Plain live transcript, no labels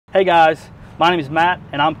Hey guys, my name is Matt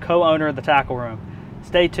and I'm co-owner of the Tackle Room.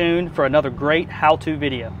 Stay tuned for another great how-to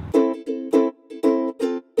video.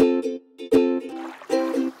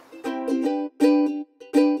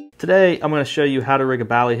 Today I'm going to show you how to rig a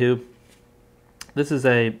ballyhoo. This is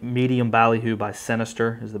a medium ballyhoo by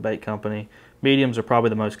Sinister, is the bait company. Mediums are probably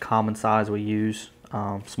the most common size we use.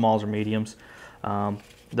 Smalls are mediums.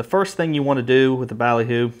 The first thing you want to do with the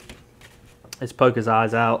ballyhoo is poke his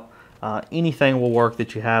eyes out. Anything will work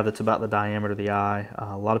that you have that's about the diameter of the eye.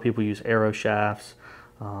 A lot of people use arrow shafts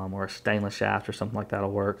or a stainless shaft or something like that will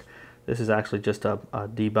work. This is actually just a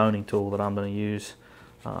deboning tool that I'm going to use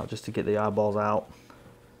just to get the eyeballs out.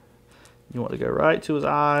 You want to go right to his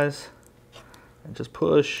eyes and just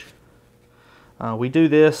push. We do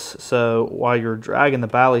this so while you're dragging the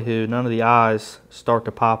ballyhoo, none of the eyes start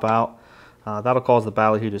to pop out. That'll cause the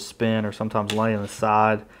ballyhoo to spin or sometimes lay on the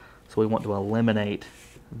side. So we want to eliminate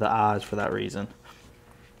the eyes for that reason.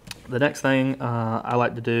 The next thing I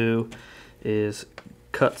like to do is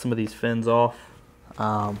cut some of these fins off.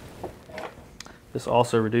 This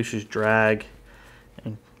also reduces drag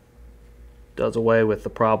and does away with the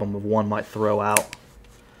problem of one might throw out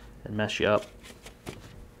and mess you up.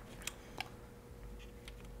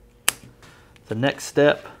 The next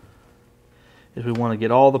step is we want to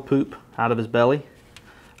get all the poop out of his belly.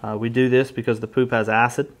 We do this because the poop has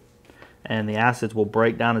acid, and the acids will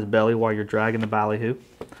break down his belly while you're dragging the ballyhoo.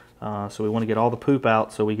 So we want to get all the poop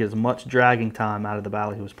out so we get as much dragging time out of the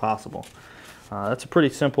ballyhoo as possible. That's a pretty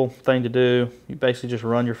simple thing to do. You basically just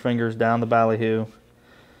run your fingers down the ballyhoo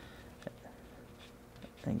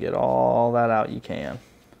and get all that out you can.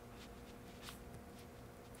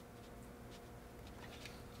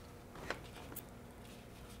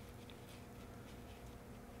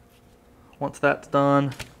 Once that's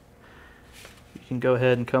done, you can go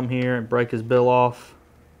ahead and come here and break his bill off.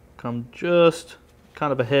 Come just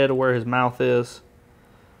kind of ahead of where his mouth is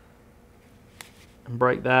and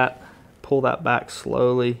break that. Pull that back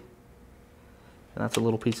slowly. And that's a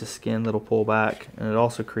little piece of skin that'll pull back. And it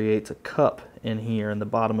also creates a cup in here in the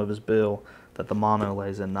bottom of his bill that the mono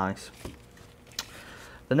lays in nice.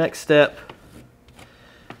 The next step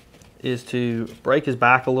is to break his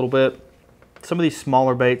back a little bit. Some of these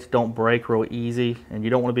smaller baits don't break real easy, and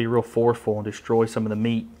you don't want to be real forceful and destroy some of the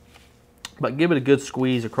meat. But give it a good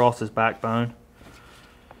squeeze across his backbone.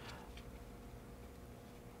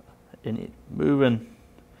 And moving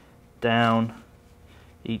down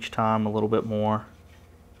each time a little bit more.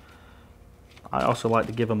 I also like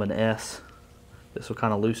to give him an S. This will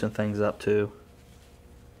kind of loosen things up too.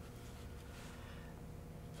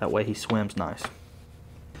 That way he swims nice.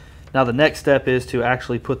 Now the next step is to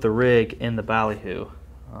actually put the rig in the ballyhoo.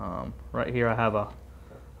 Right here I have a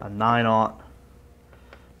 9/0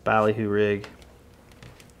 ballyhoo rig.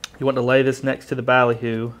 You want to lay this next to the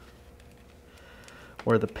ballyhoo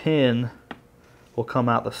where the pin will come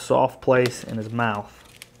out the soft place in his mouth,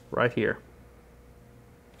 right here.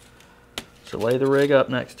 So lay the rig up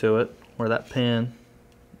next to it where that pin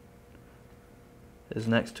is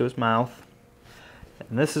next to his mouth.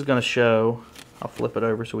 And this is going to show, I'll flip it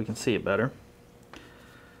over so we can see it better.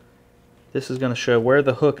 This is going to show where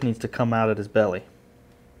the hook needs to come out at his belly.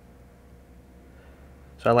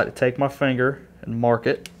 So I like to take my finger and mark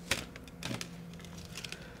it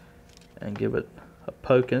and give it a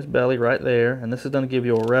poke in his belly right there, and this is going to give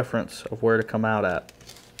you a reference of where to come out at.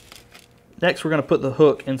 Next we're going to put the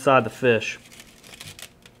hook inside the fish.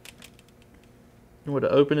 You want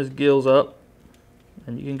to open his gills up,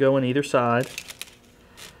 and you can go in either side.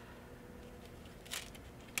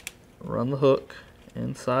 Run the hook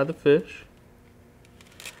inside the fish.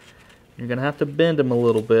 You're going to have to bend him a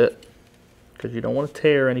little bit because you don't want to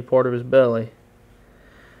tear any part of his belly.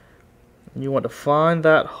 And you want to find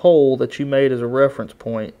that hole that you made as a reference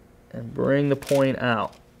point and bring the point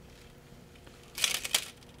out.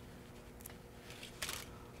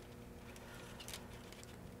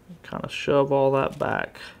 Kind of shove all that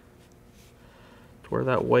back to where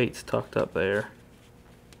that weight's tucked up there,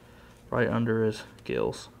 right under his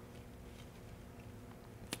gills.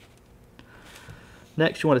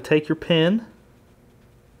 Next, you want to take your pin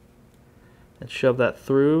and shove that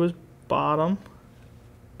through his bottom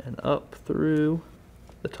and up through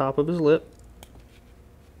the top of his lip.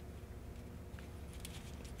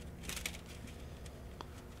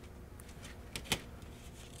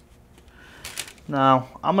 Now,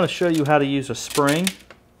 I'm going to show you how to use a spring.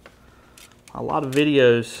 A lot of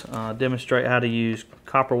videos demonstrate how to use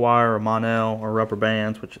copper wire or Monel or rubber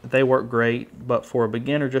bands, which they work great, but for a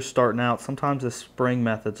beginner just starting out, sometimes the spring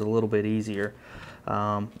method's a little bit easier.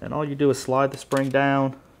 And all you do is slide the spring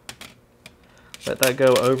down, let that go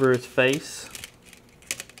over his face,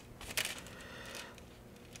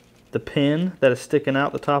 the pin that is sticking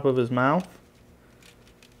out the top of his mouth.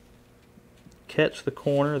 Catch the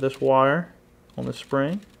corner of this wire on the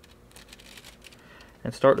spring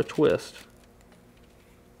and start to twist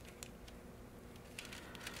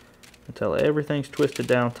until everything's twisted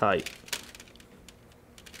down tight.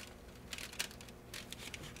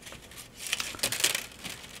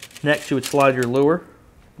 Next, you would slide your lure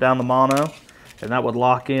down the mono, and that would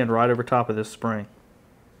lock in right over top of this spring.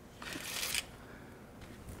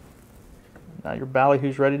 Now your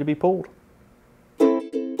ballyhoo's ready to be pulled.